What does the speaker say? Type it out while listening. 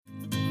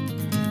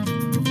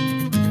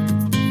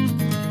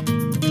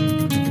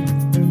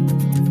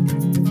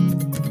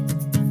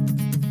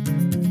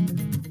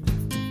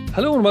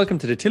Hello and welcome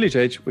to the Tillage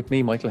Edge with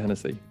me, Michael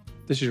Hennessy.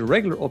 This is your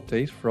regular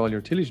update for all your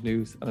tillage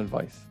news and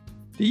advice.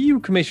 The EU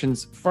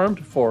Commission's Farm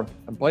to Fork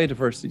and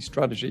Biodiversity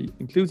Strategy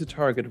includes a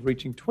target of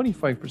reaching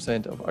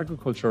 25% of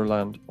agricultural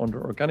land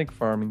under organic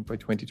farming by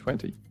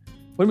 2020.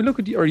 When we look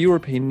at our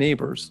European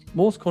neighbours,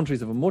 most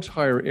countries have a much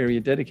higher area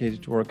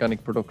dedicated to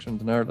organic production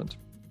than Ireland.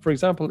 For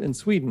example, in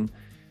Sweden,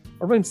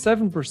 around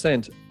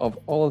 7% of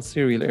all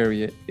cereal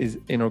area is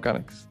in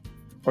organics.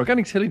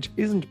 Organic tillage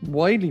isn't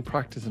widely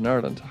practiced in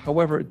Ireland.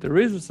 However, there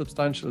is a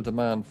substantial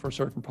demand for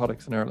certain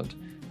products in Ireland,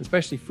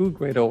 especially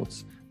food-grade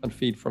oats and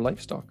feed for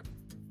livestock.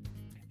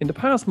 In the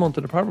past month,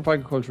 the Department of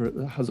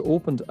Agriculture has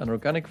opened an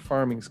organic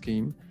farming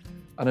scheme,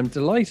 and I'm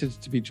delighted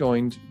to be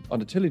joined on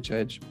the Tillage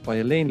Edge by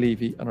Elaine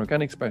Levy, an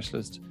organic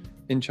specialist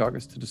in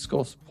Teagasc, to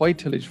discuss why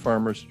tillage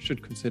farmers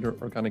should consider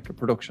organic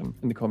production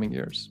in the coming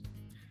years.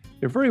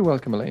 You're very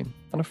welcome, Elaine.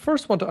 And I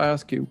first want to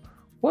ask you,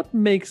 what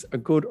makes a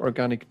good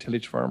organic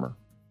tillage farmer?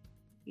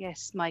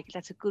 Yes, Mike,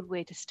 that's a good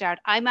way to start.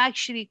 I'm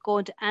actually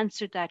going to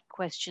answer that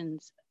question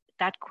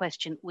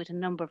with a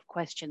number of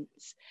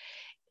questions.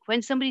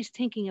 When somebody's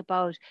thinking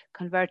about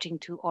converting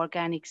to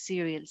organic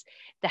cereals,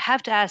 they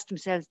have to ask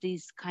themselves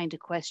these kind of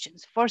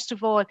questions. First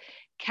of all,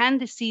 can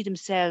they see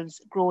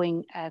themselves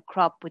growing a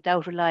crop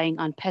without relying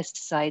on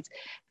pesticides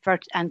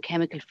and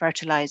chemical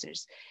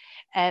fertilizers?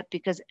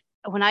 Because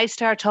when I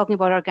start talking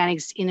about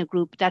organics in a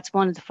group, that's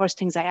one of the first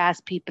things I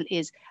ask people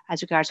is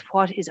as regards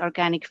what is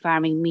organic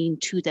farming mean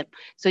to them.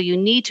 So you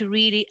need to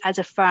really, as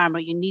a farmer,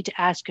 you need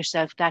to ask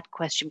yourself that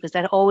question, because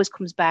that always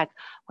comes back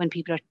when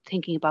people are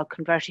thinking about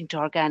converting to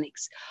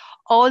organics.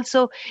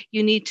 Also,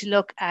 you need to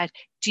look at,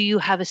 do you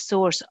have a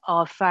source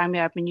of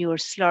farmyard manure,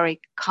 slurry,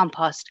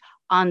 compost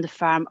on the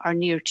farm or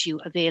near to you,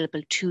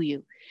 available to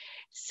you?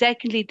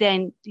 Secondly,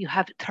 then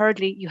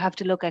thirdly, you have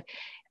to look at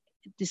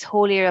this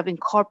whole area of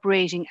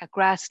incorporating a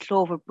grass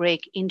clover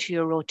break into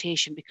your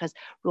rotation, because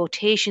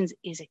rotations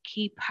is a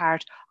key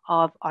part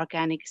of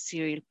organic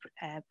cereal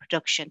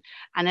production.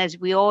 And as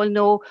we all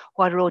know,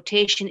 what a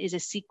rotation is, a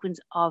sequence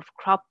of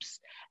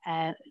crops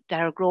that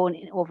are grown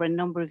over a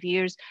number of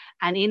years.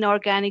 And in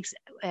organics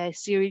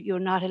cereal, you're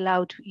not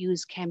allowed to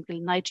use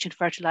chemical nitrogen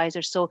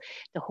fertilizer. So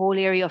the whole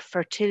area of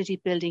fertility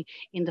building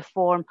in the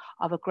form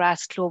of a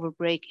grass clover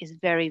break is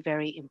very,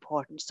 very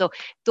important. So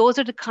those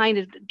are the kind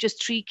of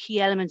just three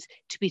key elements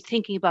to be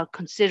thinking about,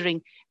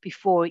 considering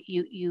before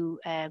you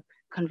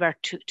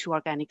convert to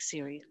organic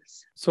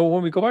cereals. So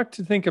when we go back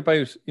to think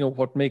about,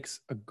 what makes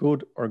a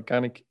good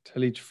organic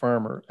tillage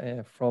farmer,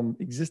 from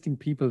existing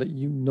people that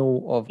you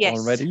know of Yes.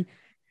 already,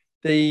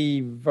 they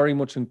very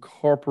much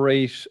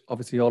incorporate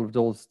obviously all of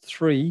those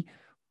three.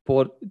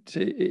 But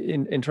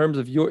in terms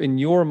of in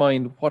your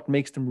mind, what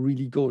makes them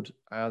really good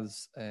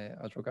as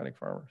organic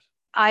farmers?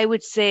 I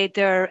would say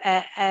they're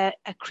a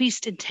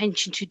increased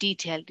attention to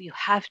detail. You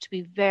have to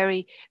be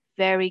very,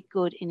 very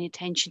good in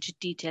attention to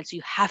detail. So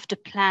you have to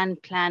plan,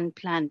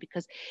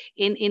 because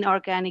in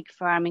organic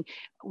farming,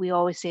 we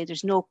always say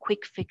there's no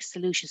quick fix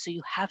solution. So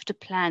you have to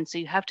plan. So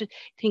you have to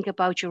think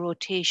about your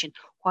rotation.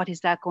 What is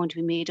that going to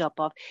be made up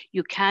of?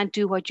 You can't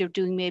do what you're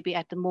doing maybe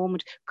at the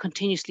moment,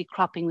 continuously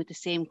cropping with the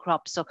same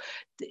crop. So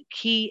the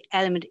key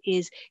element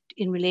is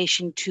in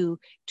relation to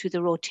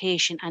the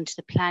rotation and to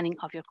the planning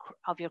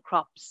of your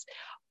crops.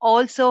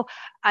 Also,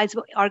 as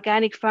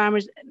organic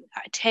farmers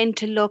tend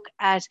to look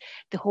at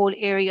the whole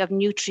area of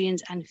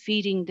nutrients and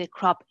feeding the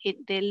crop.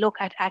 They look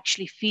at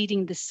actually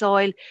feeding the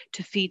soil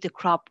to feed the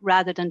crop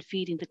rather than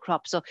feeding the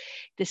crop. So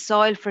the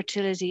soil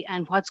fertility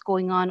and what's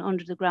going on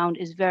under the ground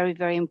is very,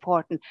 very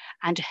important,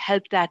 and to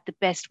help that the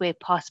best way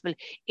possible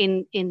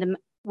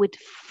with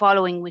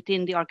following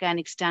within the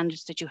organic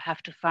standards that you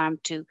have to farm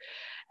to.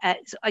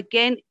 So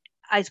again,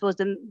 I suppose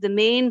the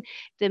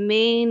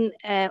main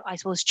I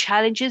suppose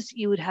challenges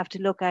you would have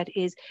to look at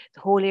is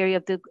the whole area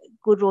of the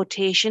good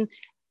rotation,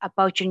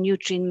 about your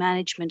nutrient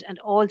management, and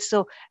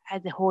also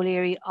the whole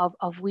area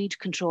of weed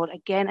control.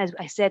 Again, as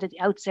I said at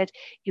the outset,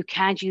 you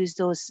can't use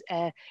those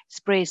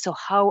sprays. So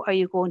how are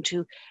you going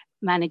to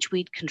manage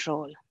weed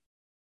control?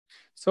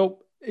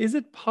 So is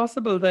it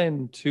possible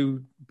then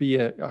to be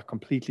a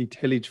completely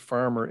tillage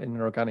farmer in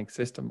an organic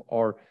system,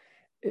 or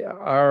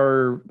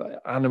are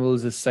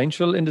animals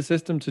essential in the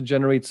system to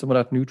generate some of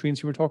that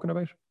nutrients you were talking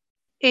about?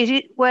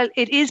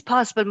 It is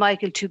possible,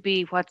 Michael, to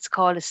be what's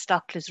called a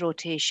stockless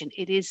rotation.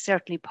 It is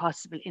certainly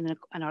possible in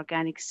an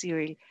organic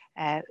cereal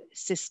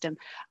system.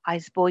 I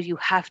suppose you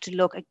have to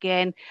look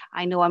again.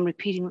 I know I'm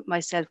repeating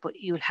myself, but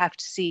you'll have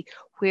to see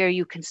where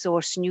you can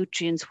source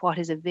nutrients, what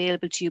is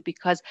available to you,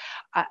 because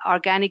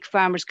organic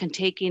farmers can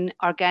take in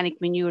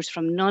organic manures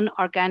from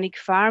non-organic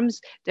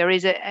farms. There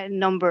is a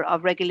number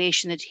of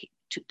regulation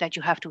that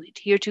you have to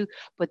adhere to,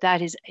 but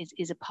that is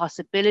a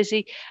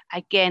possibility.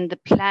 Again, the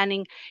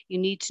planning, you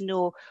need to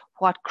know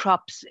what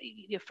crops,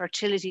 your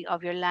fertility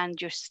of your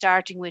land you're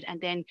starting with,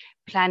 and then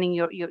planning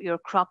your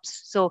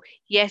crops. So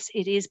yes,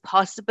 it is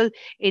possible.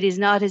 It is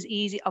not as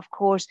easy, of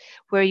course,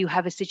 where you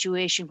have a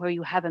situation where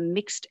you have a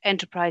mixed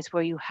enterprise,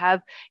 where you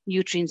have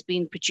nutrients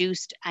being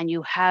produced, and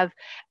you have,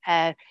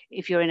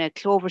 if you're in a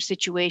clover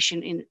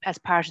situation as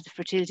part of the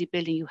fertility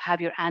building, you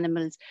have your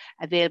animals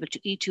available to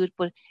eat to it,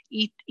 but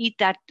eat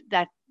that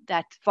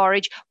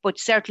forage. But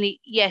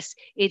certainly, yes,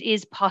 it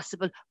is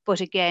possible.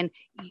 But again,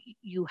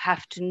 you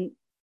have to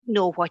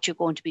know what you're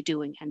going to be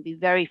doing and be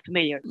very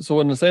familiar.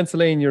 So in a sense,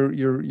 Elaine,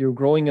 you're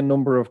growing a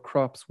number of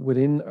crops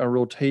within a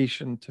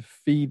rotation to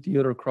feed the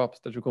other crops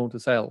that you're going to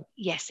sell.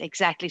 Yes,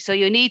 exactly. So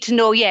you need to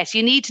know,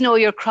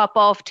 your crop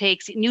off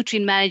takes.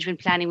 Nutrient management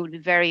planning would be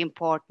very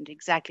important.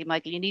 Exactly,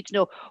 Michael. You need to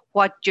know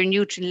what your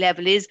nutrient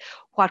level is,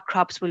 what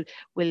crops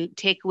will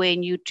take away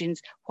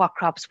nutrients, what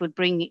crops will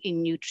bring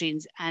in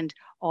nutrients, and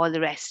all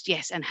the rest.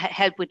 Yes, and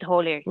help with the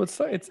whole area. Well,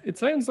 it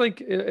sounds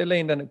like,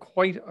 Elaine, then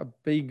quite a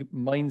big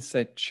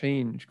mindset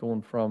change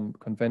going from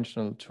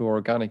conventional to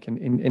organic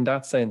in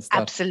that sense.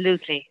 That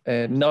absolutely.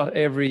 Not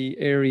every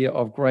area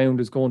of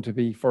ground is going to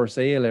be for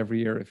sale every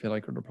year, if you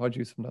like, or the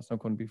produce, and that's not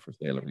going to be for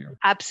sale every year.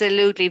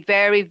 Absolutely.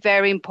 Very,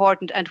 very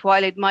important. And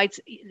while it might,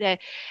 the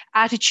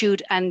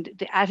attitude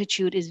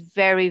is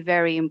very,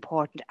 very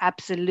important.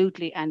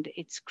 Absolutely. And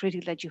it's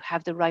critical that you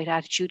have the right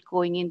attitude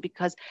going in,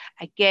 because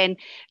again,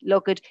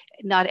 look at,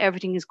 not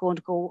everything is going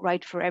to go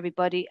right for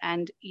everybody,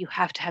 and you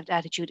have to have the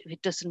attitude. If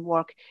it doesn't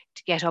work,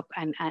 to get up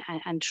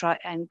and try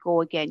and go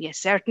again. Yes,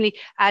 certainly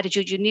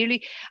attitude. You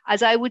nearly,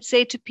 as I would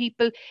say to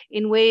people,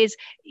 in ways,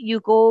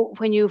 you go,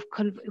 when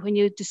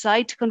you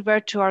decide to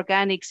convert to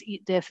organics,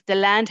 the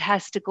land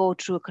has to go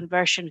through a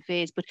conversion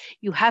phase, but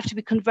you have to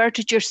be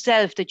converted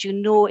yourself, that you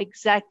know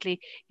exactly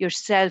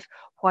yourself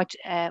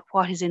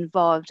what is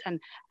involved,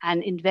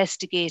 and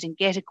investigate and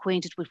get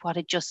acquainted with what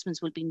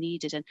adjustments will be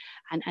needed,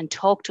 and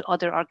talk to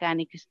other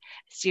organic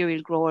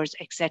cereal growers,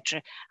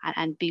 etc.,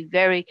 and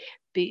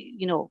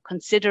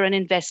consider and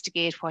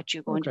investigate what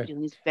you're going to be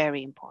doing is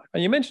very important.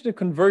 And you mentioned a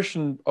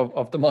conversion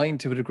of the mind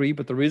to a degree,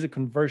 but there is a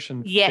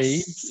conversion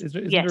phase,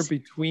 isn't there,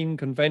 between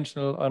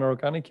conventional and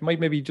organic? You might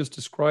maybe just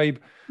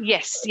describe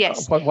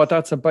what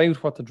that's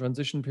about, what the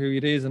transition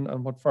period is,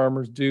 and what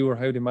farmers do or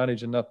how they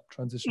manage in that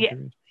transition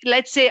period.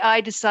 Let's say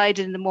I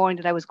decided in the morning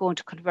that I was going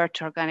to convert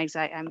to organics.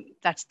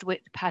 That's the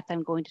path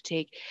I'm going to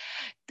take.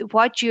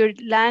 What your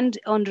land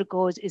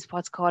undergoes is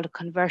what's called a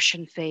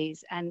conversion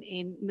phase. And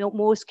in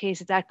most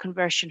cases, that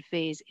conversion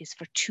phase is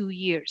for 2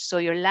 years. So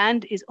your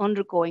land is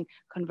undergoing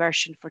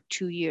conversion for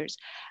 2 years.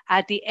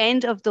 At the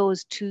end of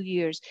those 2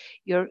 years,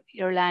 your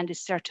land is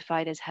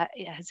certified as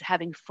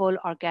having full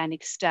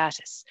organic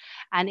status.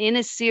 And in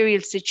a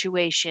cereal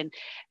situation,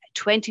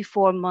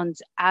 24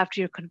 months after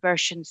your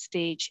conversion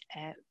stage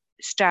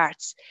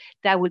starts,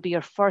 that will be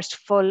your first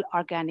full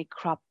organic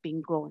crop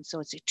being grown. So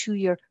it's a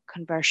 2-year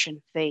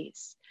conversion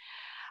phase.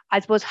 I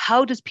suppose,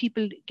 how does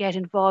people get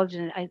involved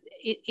in it?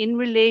 In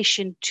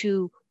relation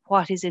to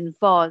what is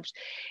involved,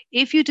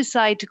 if you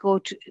decide to go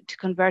to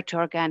convert to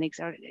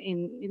organics, or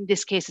in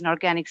this case, an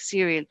organic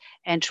cereal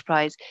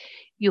enterprise,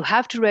 you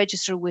have to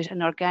register with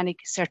an organic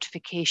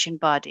certification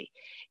body.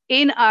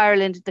 In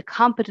Ireland, the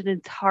competent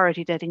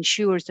authority that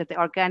ensures that the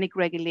organic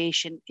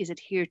regulation is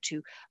adhered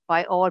to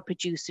by all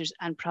producers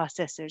and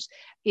processors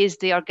is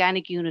the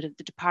organic unit of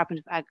the Department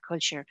of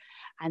Agriculture,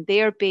 and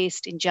they are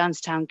based in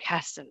Johnstown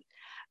Castle.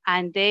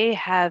 And they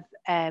have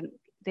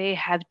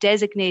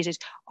designated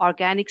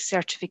organic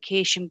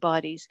certification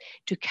bodies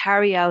to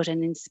carry out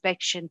an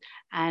inspection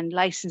and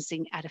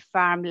licensing at a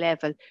farm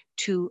level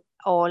to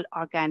all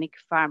organic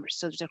farmers.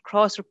 So there's a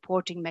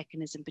cross-reporting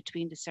mechanism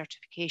between the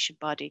certification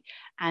body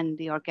and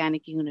the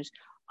organic unit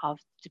of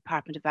the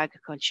Department of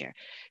Agriculture.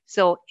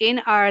 So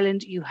in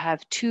Ireland, you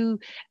have 2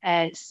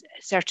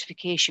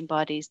 certification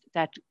bodies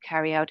that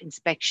carry out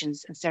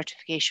inspections and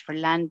certification for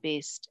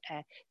land-based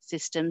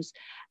systems.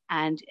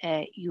 And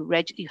you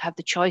have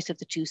the choice of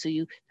the 2. So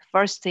the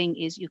first thing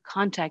is you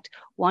contact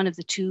one of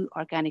the 2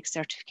 organic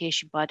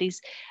certification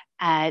bodies.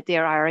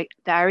 There are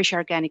the Irish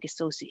Organic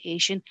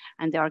Association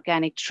and the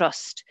Organic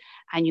Trust,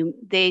 and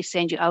they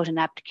send you out an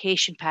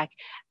application pack,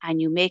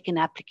 and you make an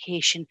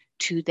application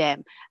to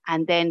them,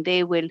 and then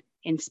they will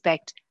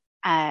inspect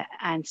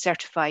and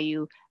certify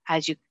you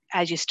as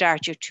you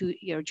start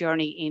your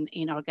journey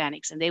in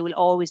organics, and they will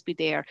always be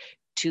there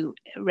to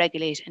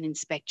regulate and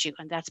inspect you,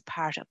 and that's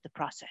part of the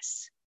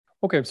process.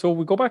 Okay, so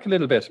we go back a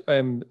little bit.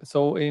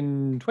 So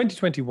in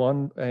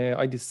 2021,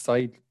 I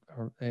decide,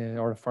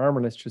 or a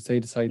farmer, let's just say,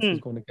 decides he's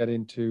going to get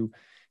into,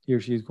 he or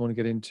she is going to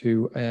get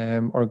into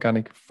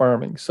organic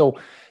farming. So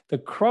the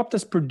crop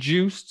that's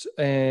produced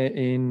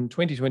in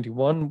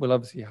 2021 will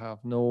obviously have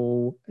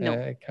no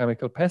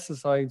chemical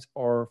pesticides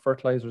or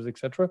fertilizers,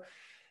 etc.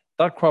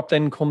 That crop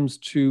then comes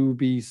to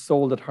be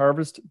sold at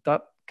harvest.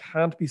 That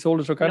can't be sold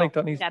as organic.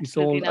 No, that needs to be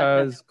absolutely sold not,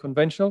 no. as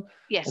conventional.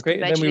 Yes,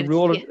 Okay, and then we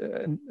conventional. roll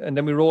and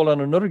then we roll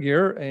on another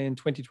year in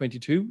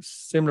 2022.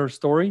 Similar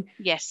story.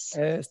 Yes.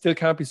 Still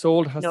can't be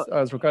sold No.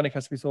 as organic.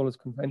 Has to be sold as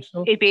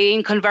conventional. It'd be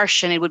in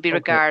conversion. It would be Okay.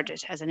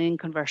 regarded as an in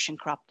conversion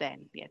crop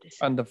then. Yeah.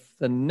 And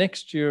the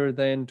next year,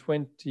 then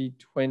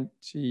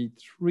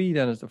 2023,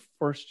 then is the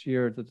first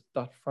year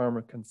that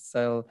farmer can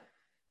sell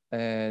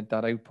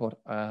that output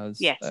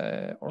as Yes.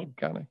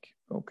 organic.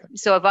 Okay.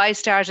 So if I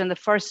start on the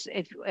first,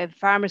 if a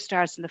farmer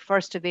starts on the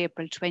 1st of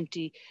April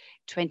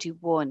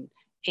 2021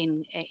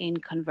 in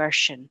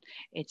conversion,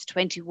 it's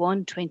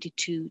 21,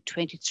 22,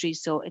 23.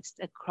 So it's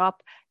a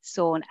crop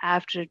sown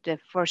after the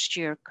first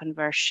year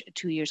conversion,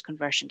 2 years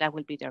conversion. That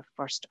will be their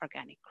first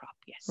organic crop.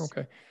 Yes.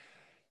 Okay.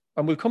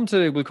 And we'll come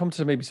to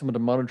maybe some of the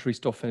monetary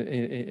stuff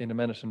in a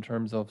minute in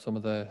terms of some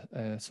of the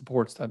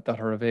supports that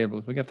are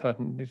available. We'll get to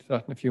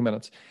that in a few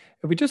minutes.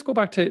 If we just go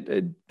back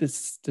to the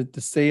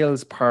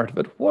sales part of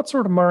it, what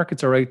sort of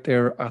markets are out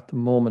there at the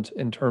moment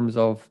in terms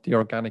of the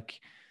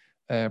organic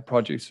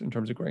produce, in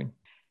terms of grain?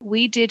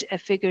 We did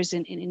figures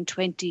in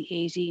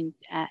 2018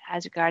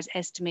 as regards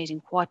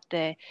estimating what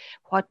the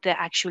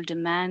actual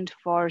demand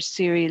for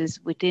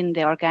cereals within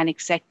the organic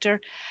sector,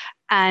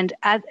 and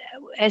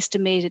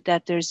estimated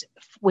that there's,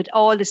 with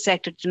all the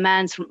sector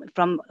demands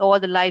from all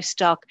the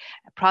livestock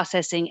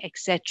processing,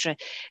 etc.,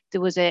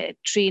 there was a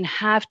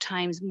 3.5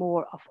 times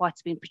more of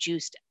what's being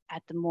produced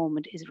at the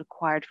moment is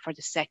required for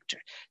the sector.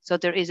 So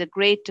there is a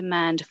great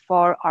demand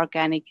for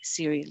organic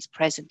cereals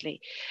presently.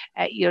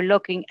 You're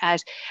looking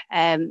at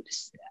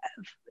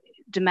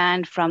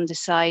demand from the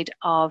side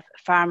of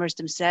farmers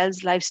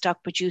themselves,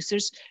 livestock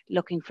producers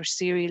looking for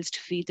cereals to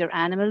feed their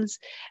animals.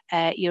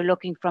 You're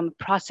looking from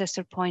a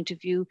processor point of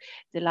view,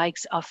 the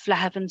likes of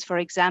Flahavans, for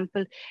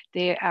example,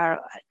 they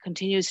are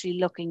continuously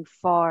looking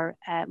for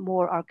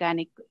more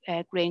organic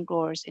grain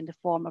growers in the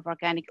form of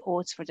organic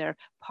oats for their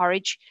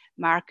porridge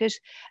market.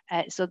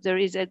 So there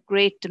is a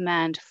great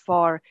demand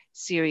for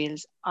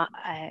cereals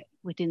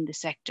within the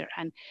sector,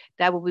 and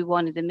that will be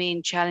one of the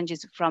main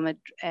challenges from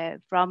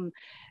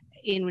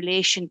in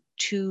relation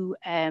to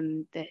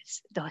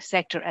the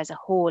sector as a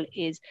whole,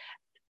 is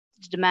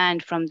the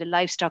demand from the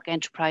livestock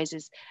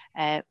enterprises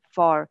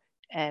for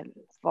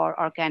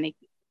organic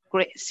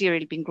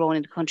cereal being grown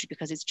in the country,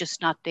 because it's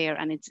just not there,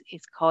 and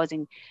it's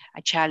causing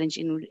a challenge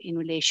in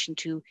relation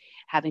to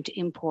having to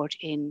import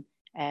in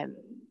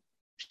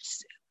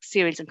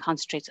cereals and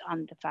concentrates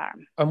on the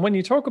farm. And when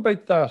you talk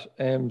about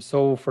that,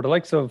 so for the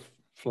likes of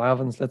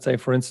Flahavans, let's say,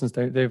 for instance,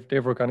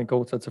 they've organic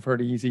oats. That's a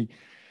fairly easy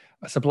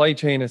supply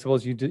chain, I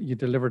suppose. You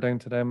deliver down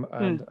to them,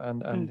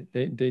 and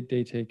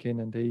they take in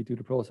and they do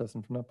the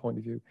processing from that point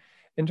of view.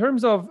 In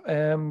terms of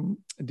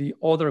the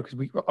other, because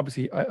we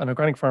obviously an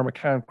organic farmer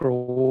can't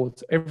grow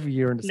oats every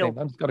year in the same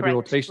land. It's got to be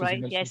rotations, right?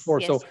 You mentioned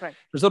before. So correct.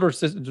 There's other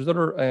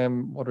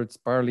whether it's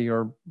barley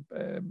or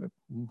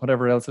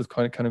whatever else is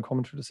kind of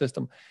coming through the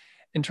system.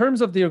 In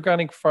terms of the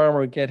organic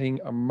farmer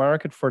getting a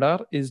market for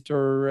that, is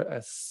there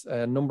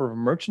a number of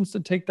merchants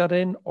that take that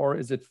in, or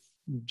is it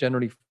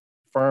generally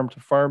farm to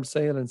farm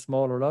sale in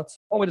smaller lots?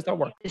 How way does that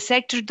work? The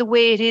sector, the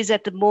way it is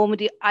at the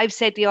moment, I've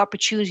said the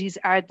opportunities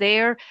are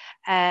there.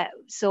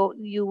 So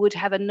you would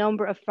have a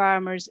number of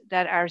farmers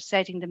that are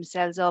setting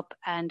themselves up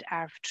and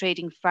are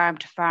trading farm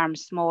to farm.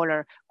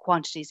 Smaller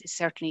quantities is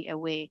certainly a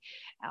way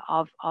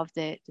of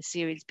the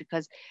cereals,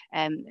 because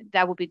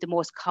that would be the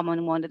most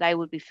common one that I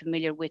would be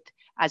familiar with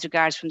as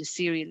regards from the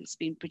cereals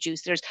being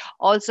produced. There's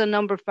also a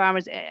number of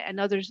farmers,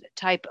 another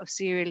type of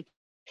cereal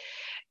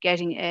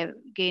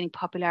gaining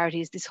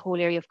popularity is this whole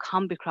area of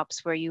combi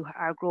crops, where you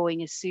are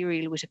growing a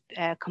cereal with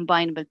a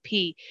combinable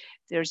pea.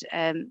 There's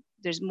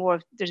more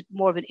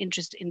of an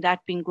interest in that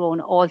being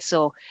grown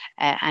also,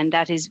 and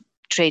that is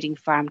trading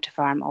farm to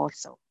farm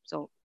also.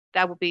 So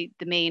that would be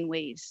the main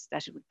ways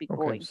that it would be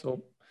going.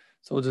 So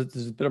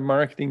there's a bit of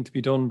marketing to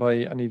be done by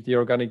any of the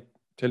organic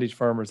tillage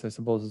farmers, I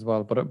suppose, as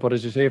well. But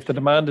as you say, if the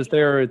demand is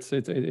there, it's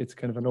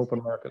kind of an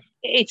open market.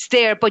 It's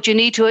there, but you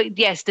need to,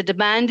 yes, the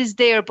demand is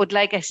there, but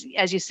like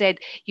as you said,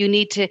 you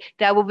need to,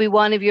 that would be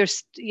one of your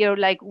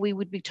like we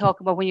would be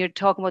talking about when you're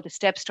talking about the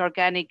steps to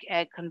organic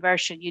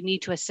conversion. You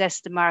need to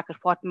assess the market,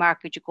 what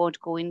market you're going to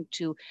go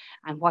into,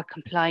 and what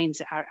compliance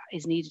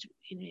is needed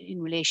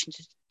in relation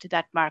to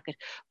that market.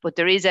 But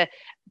there is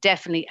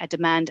definitely a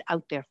demand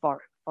out there for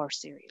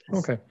cereals.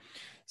 Okay.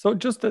 So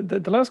just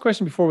the last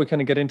question before we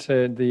kind of get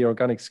into the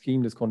organic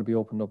scheme that's going to be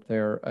opened up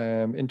there.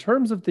 In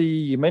terms of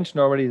you mentioned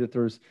already that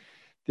there's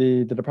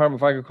the Department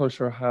of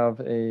Agriculture have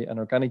an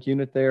organic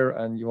unit there,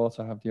 and you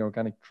also have the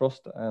Organic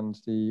Trust and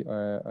the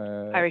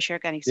Irish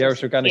Organic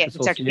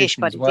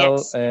Association as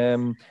well.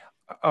 Yes.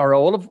 Are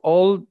all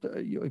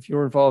if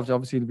you're involved,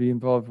 obviously you'll be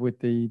involved with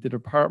the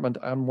department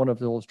and one of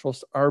those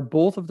trusts. Are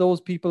both of those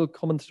people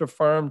coming to the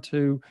farm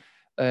to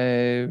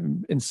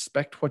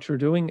inspect what you're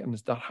doing, and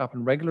does that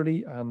happen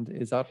regularly, and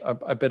is that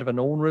a bit of an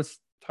onerous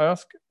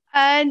task?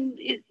 And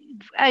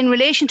In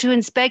relation to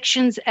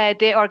inspections,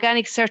 the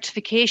organic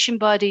certification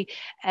body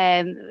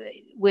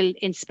will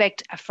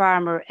inspect a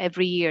farmer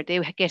every year. They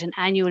get an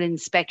annual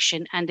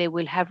inspection, and they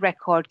will have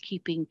record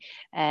keeping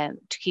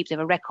to keep. They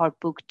have a record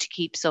book to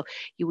keep. So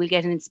you will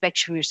get an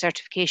inspection from your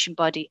certification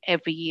body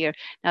every year.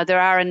 Now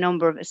there are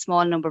a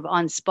small number of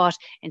on-spot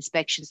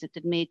inspections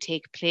that may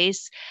take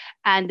place,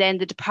 and then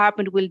the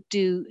department will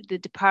do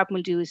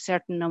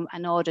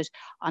an audit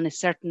on a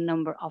certain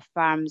number of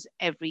farms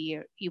every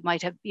year. You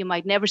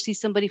might never see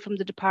somebody from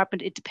the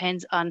department. It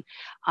depends on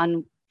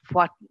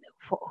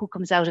who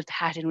comes out of the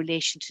hat in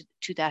relation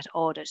to that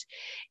audit.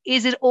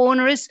 Is it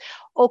onerous?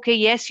 Okay,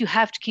 yes, you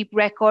have to keep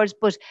records,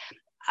 but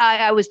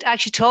I was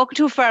actually talking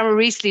to a farmer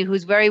recently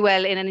who's very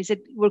well in, and he said,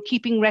 we're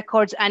keeping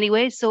records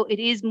anyway, so it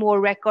is more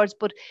records,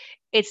 but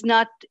it's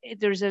not,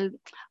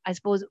 I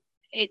suppose,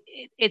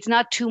 it's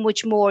not too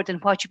much more than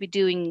what you'd be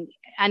doing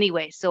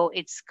anyway. So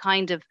it's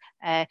kind of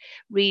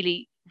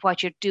really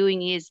what you're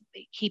doing is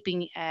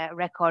keeping a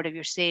record of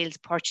your sales,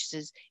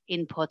 purchases,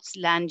 inputs,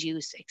 land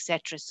use,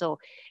 etc. So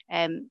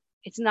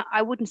it's not,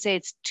 I wouldn't say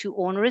it's too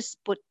onerous,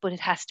 but it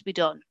has to be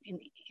done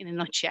in a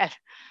nutshell.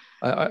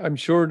 I'm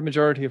sure the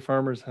majority of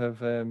farmers have,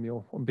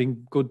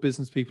 being good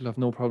business people, have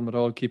no problem at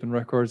all keeping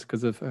records,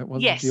 because of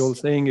yes. the old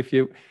saying, if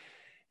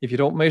you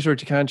don't measure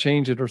it, you can't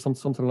change it, or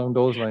something along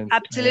those lines.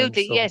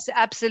 Absolutely, yes,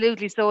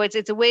 absolutely. So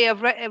it's a way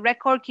of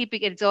record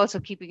keeping. It's also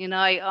keeping an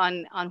eye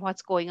on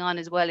what's going on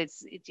as well.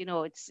 It's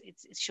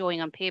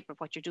showing on paper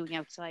what you're doing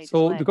outside.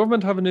 So as well. The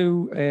government have a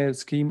new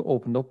scheme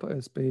opened up.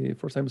 It's the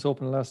first time it's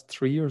opened in the last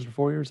 3 years or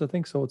 4 years, I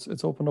think. So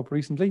it's opened up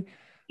recently.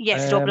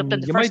 Yes, it opened up on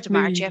the 1st of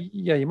March.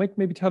 Yeah, you might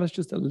maybe tell us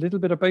just a little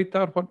bit about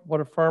that.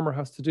 What a farmer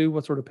has to do,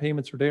 what sort of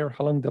payments are there,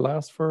 how long they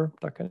last for,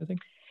 that kind of thing.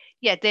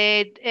 Yeah,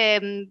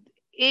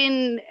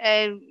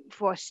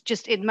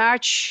 just in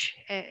March,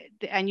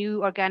 a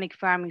new organic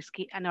farming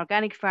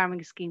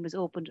scheme was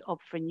opened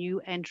up for new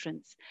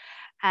entrants,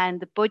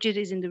 and the budget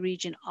is in the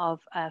region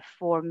of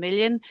 4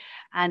 million,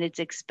 and it's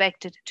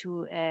expected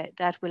to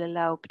that will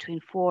allow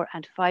between 400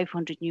 and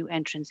 500 new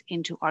entrants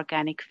into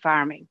organic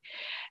farming.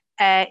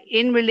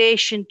 In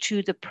relation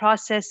to the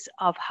process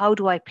of how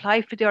do I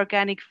apply for the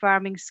organic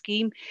farming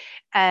scheme,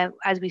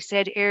 as we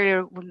said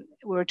earlier when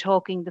we were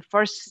talking, the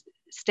first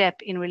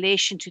step in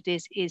relation to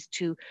this is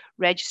to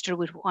register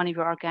with one of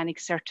the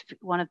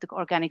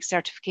organic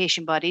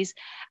certification bodies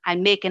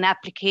and make an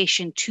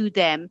application to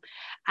them,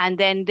 and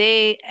then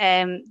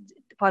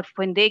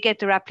when they get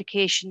your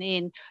application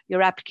in,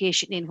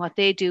 what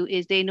they do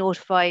is they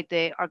notify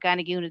the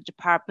organic unit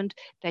department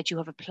that you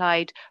have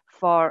applied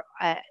for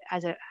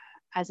as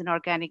an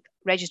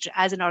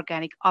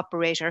organic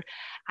operator,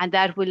 and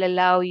that will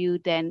allow you,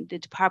 then the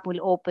department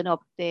will open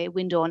up the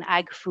window on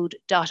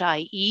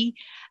agfood.ie,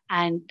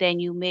 and then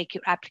you make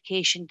your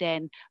application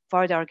then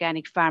for the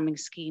organic farming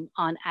scheme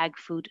on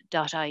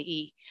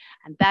agfood.ie,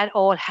 and that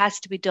all has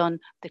to be done.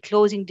 The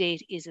closing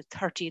date is the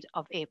 30th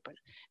of April.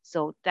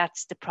 So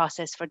that's the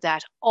process for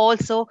that.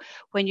 Also,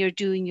 when you're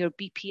doing your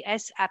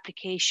BPS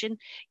application,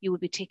 you will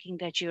be ticking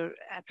that you're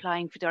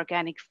applying for the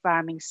organic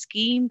farming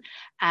scheme,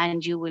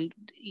 and you will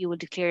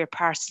declare your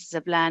parcels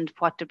of land,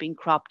 what they're being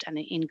cropped and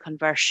in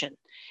conversion.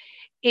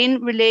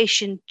 In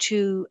relation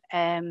to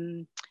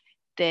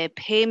the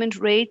payment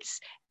rates,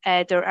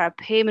 there are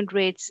payment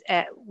rates.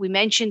 We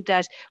mentioned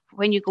that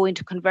when you go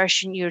into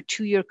conversion, your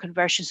 2-year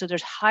conversion, so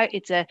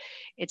it's a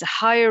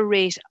higher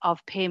rate of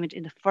payment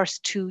in the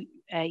first 2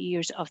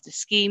 years of the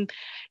scheme.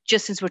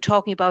 Just since we're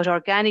talking about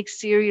organic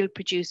cereal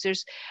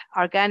producers,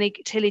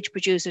 organic tillage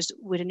producers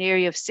with an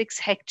area of 6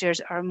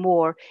 hectares or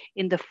more,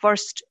 in the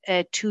first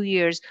 2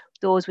 years,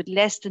 those with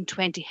less than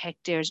 20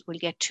 hectares will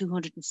get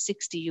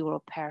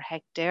 €260 per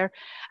hectare,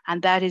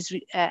 and that is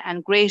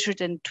and greater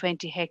than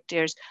 20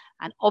 hectares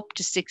and up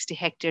to 60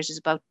 hectares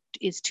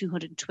is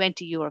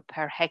 €220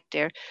 per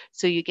hectare.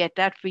 So you get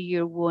that for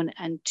year 1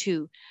 and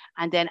 2,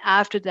 and then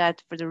after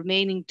that, for the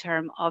remaining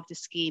term of the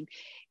scheme,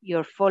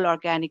 your full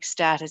organic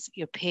status,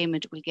 your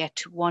payment will get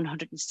to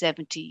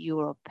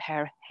 €170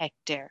 per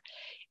hectare.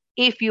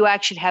 If you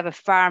actually have a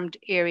farmed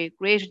area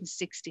greater than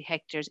 60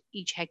 hectares,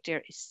 each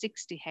hectare is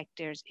 60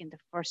 hectares in the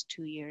first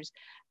 2 years,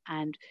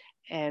 and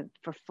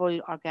for full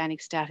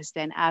organic status,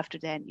 then after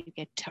then you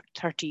get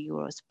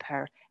 €30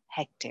 per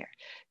hectare.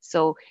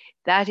 So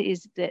that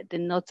is the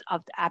nuts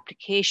of the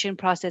application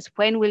process.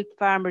 When will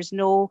farmers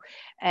know?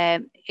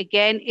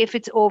 Again, if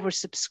it's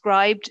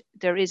oversubscribed,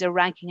 there is a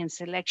ranking and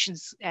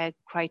selections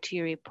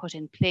criteria put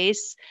in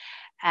place.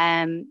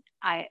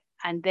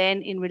 And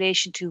then in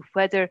relation to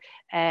whether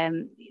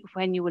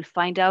when you will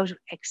find out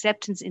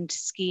acceptance into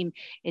scheme,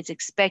 it's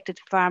expected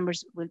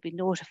farmers will be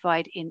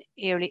notified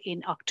early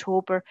in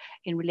October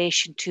in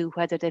relation to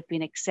whether they've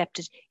been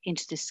accepted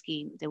into the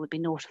scheme. They will be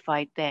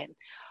notified then.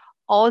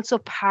 Also,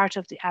 part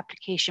of the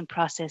application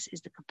process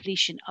is the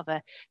completion of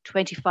a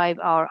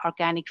 25-hour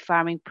organic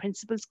farming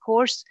principles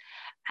course,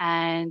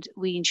 and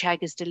we in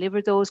Teagasc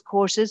deliver those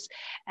courses.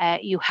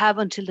 You have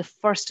until the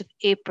 1st of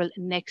April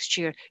next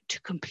year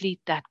to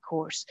complete that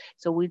course.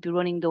 So we'll be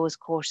running those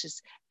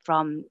courses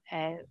from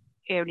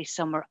early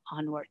summer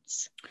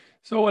onwards.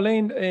 So,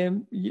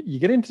 Elaine, you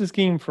get into the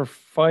scheme for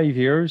 5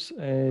 years.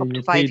 Up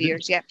to 5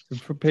 years, yeah. You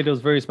pay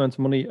those various amounts of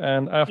money,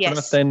 and after that,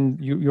 Yes. then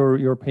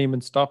your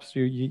payment stops.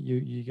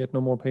 You get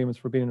no more payments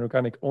for being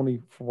organic,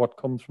 only for what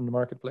comes from the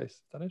marketplace.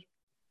 Is that it?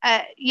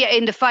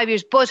 In the 5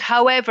 years. But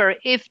however,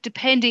 if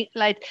depending,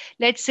 like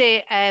let's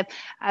say a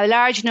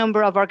large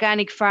number of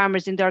organic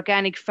farmers in the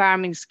organic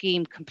farming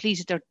scheme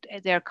completed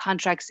their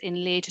contracts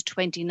in late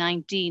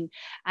 2019,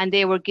 and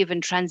they were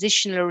given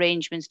transitional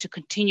arrangements to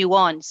continue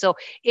on. So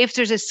if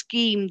there's a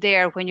scheme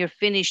there when you're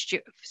finished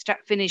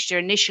your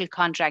initial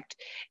contract,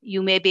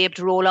 you may be able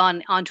to roll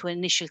onto an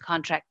initial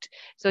contract.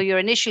 So your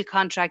initial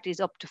contract is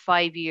up to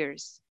 5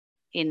 years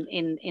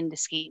in the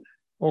scheme.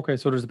 Okay,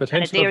 so there's a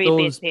potential of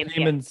those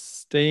payments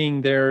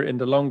staying there in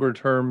the longer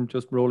term,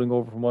 just rolling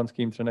over from one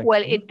scheme to the next.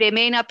 Well, they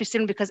may not be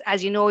similar because,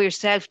 as you know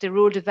yourself, the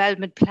rural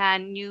development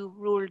plan, new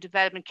rural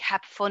development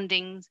cap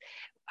fundings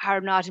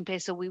are not in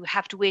place. So we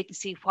have to wait and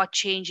see what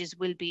changes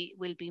will be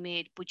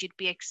made. But you'd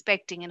be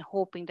expecting and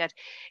hoping that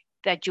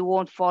you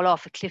won't fall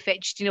off a cliff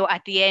edge,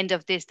 at the end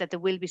of this, that there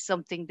will be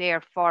something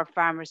there for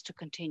farmers to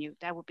continue.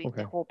 That would be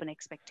the hope and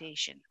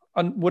expectation.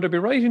 And would I be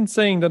right in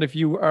saying that if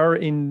you are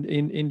in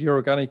the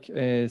organic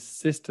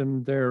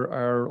system, there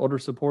are other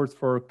supports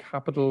for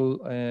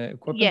capital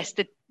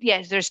equipment?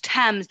 Yes, there's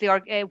TAMS,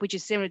 which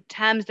is similar to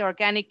TAMS, the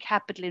Organic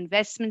Capital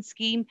Investment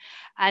Scheme,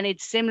 and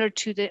it's similar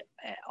to the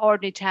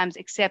ordinary TAMS,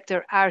 except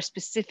there are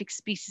specific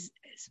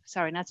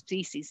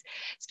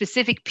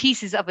specific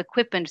pieces of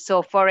equipment.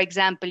 So, for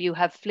example, you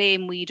have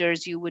flame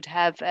weeders, you would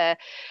have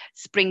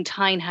spring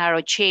tine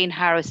harrow, chain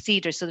harrow,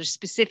 seeder. So there's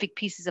specific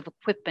pieces of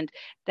equipment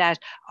that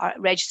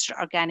registered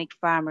organic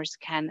farmers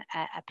can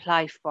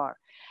apply for.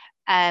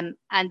 And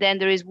then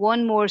there is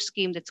one more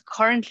scheme that's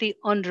currently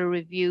under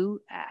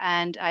review,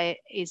 and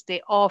is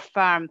the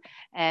off-farm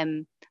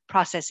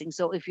processing.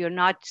 So if you're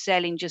not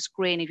selling just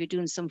grain, if you're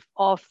doing some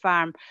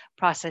off-farm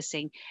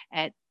processing,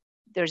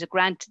 there's a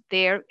grant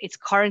there. It's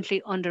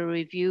currently under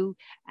review,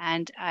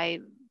 and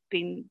I've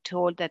been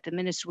told that the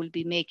minister will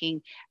be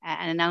making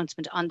an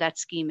announcement on that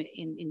scheme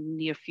in the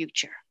near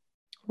future.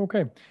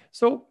 Okay,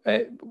 so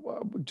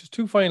just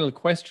two final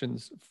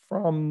questions.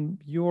 From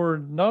your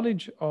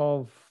knowledge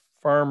of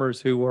farmers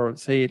who are,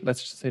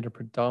 let's just say they're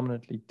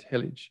predominantly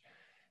tillage,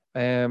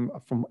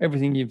 from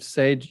everything you've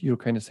said, you're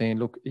kind of saying,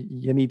 look,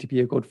 you need to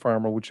be a good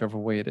farmer, whichever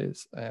way it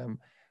is.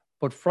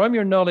 But from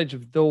your knowledge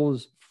of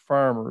those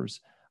farmers,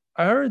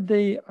 are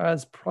they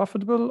as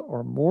profitable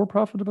or more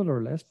profitable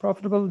or less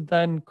profitable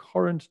than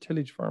current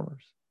tillage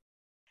farmers?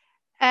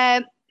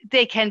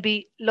 They can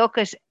be. Look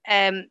at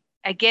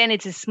again,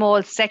 it's a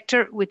small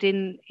sector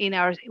within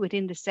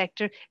the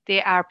sector.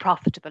 They are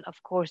profitable,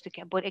 of course they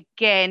can. But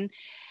again,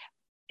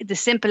 the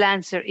simple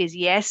answer is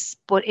yes,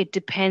 but it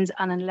depends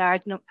on a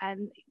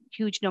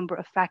huge number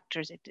of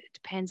factors. It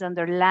depends on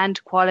their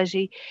land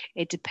quality.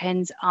 It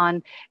depends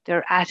on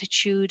their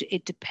attitude.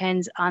 It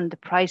depends on the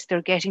price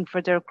they're getting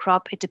for their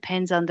crop. It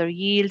depends on their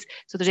yields.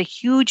 So there's a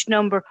huge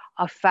number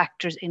of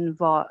factors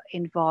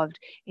involved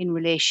in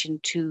relation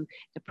to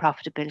the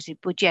profitability.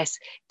 But yes,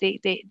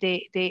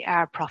 they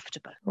are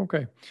profitable.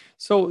 Okay.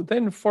 So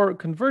then for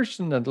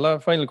conversion, and the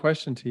final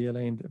question to you,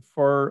 Elaine,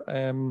 for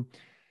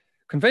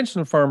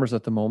conventional farmers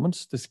at the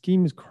moment, the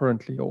scheme is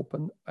currently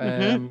open.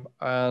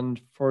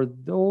 And for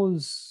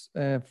those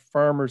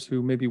farmers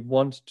who maybe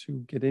want to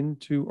get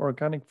into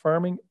organic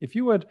farming, if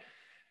you had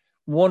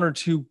one or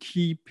two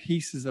key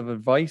pieces of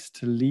advice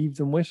to leave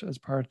them with as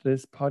part of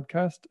this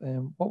podcast,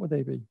 what would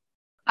they be?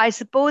 I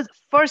suppose,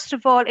 first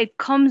of all, it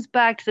comes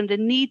back to them, the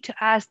need to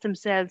ask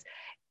themselves,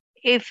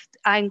 if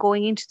I'm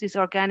going into this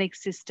organic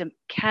system,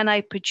 can I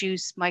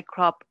produce my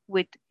crop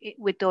with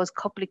those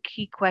couple of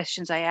key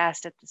questions I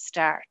asked at the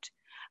start?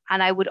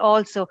 And I would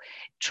also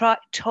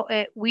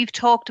we've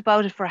talked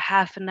about it for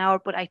half an hour,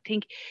 but I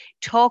think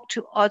talk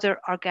to other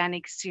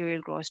organic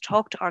cereal growers,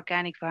 talk to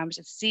organic farmers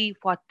and see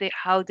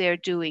how they're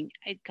doing,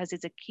 because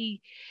it's a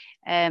key,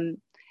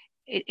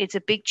 it's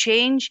a big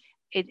change.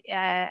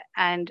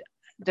 And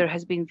there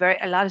has been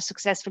a lot of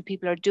successful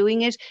people are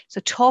doing it.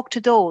 So talk to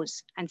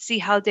those and see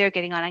how they're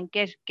getting on, and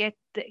get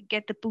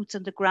the boots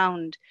on the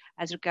ground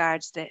as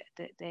regards the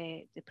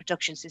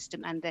production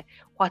system and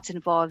what's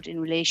involved in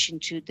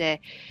relation to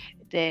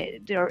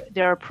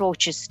their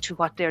approaches to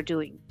what they're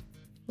doing.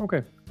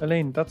 Okay,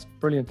 Elaine, that's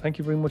brilliant. Thank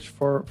you very much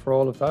for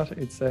all of that.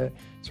 It's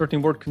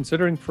certainly worth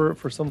considering for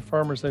some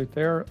farmers out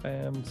there.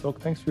 So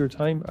thanks for your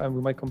time, and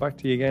we might come back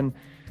to you again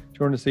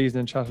during the season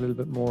and chat a little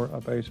bit more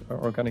about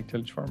organic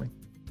tillage farming.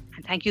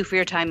 And thank you for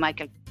your time,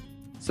 Michael.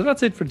 So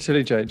that's it for the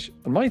Tillage Edge,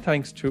 and my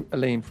thanks to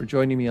Elaine for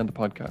joining me on the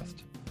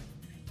podcast.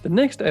 The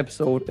next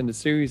episode in the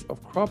series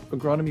of crop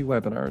agronomy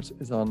webinars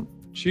is on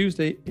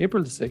Tuesday,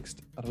 April the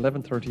 6th at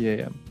 11:30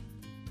 a.m.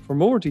 For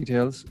more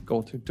details,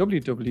 go to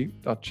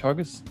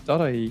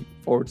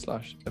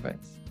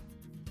www.teagasc.ie/events.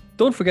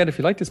 Don't forget, if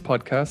you like this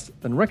podcast,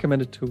 then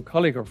recommend it to a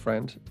colleague or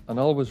friend, and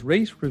always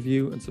rate,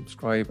 review and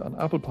subscribe on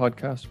Apple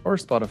Podcasts or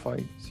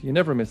Spotify so you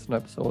never miss an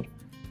episode.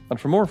 And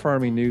for more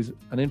farming news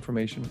and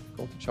information,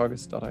 go to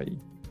teagasc.ie.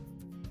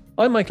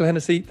 I'm Michael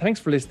Hennessy. Thanks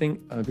for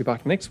listening. I'll be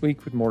back next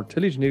week with more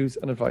tillage news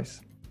and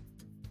advice.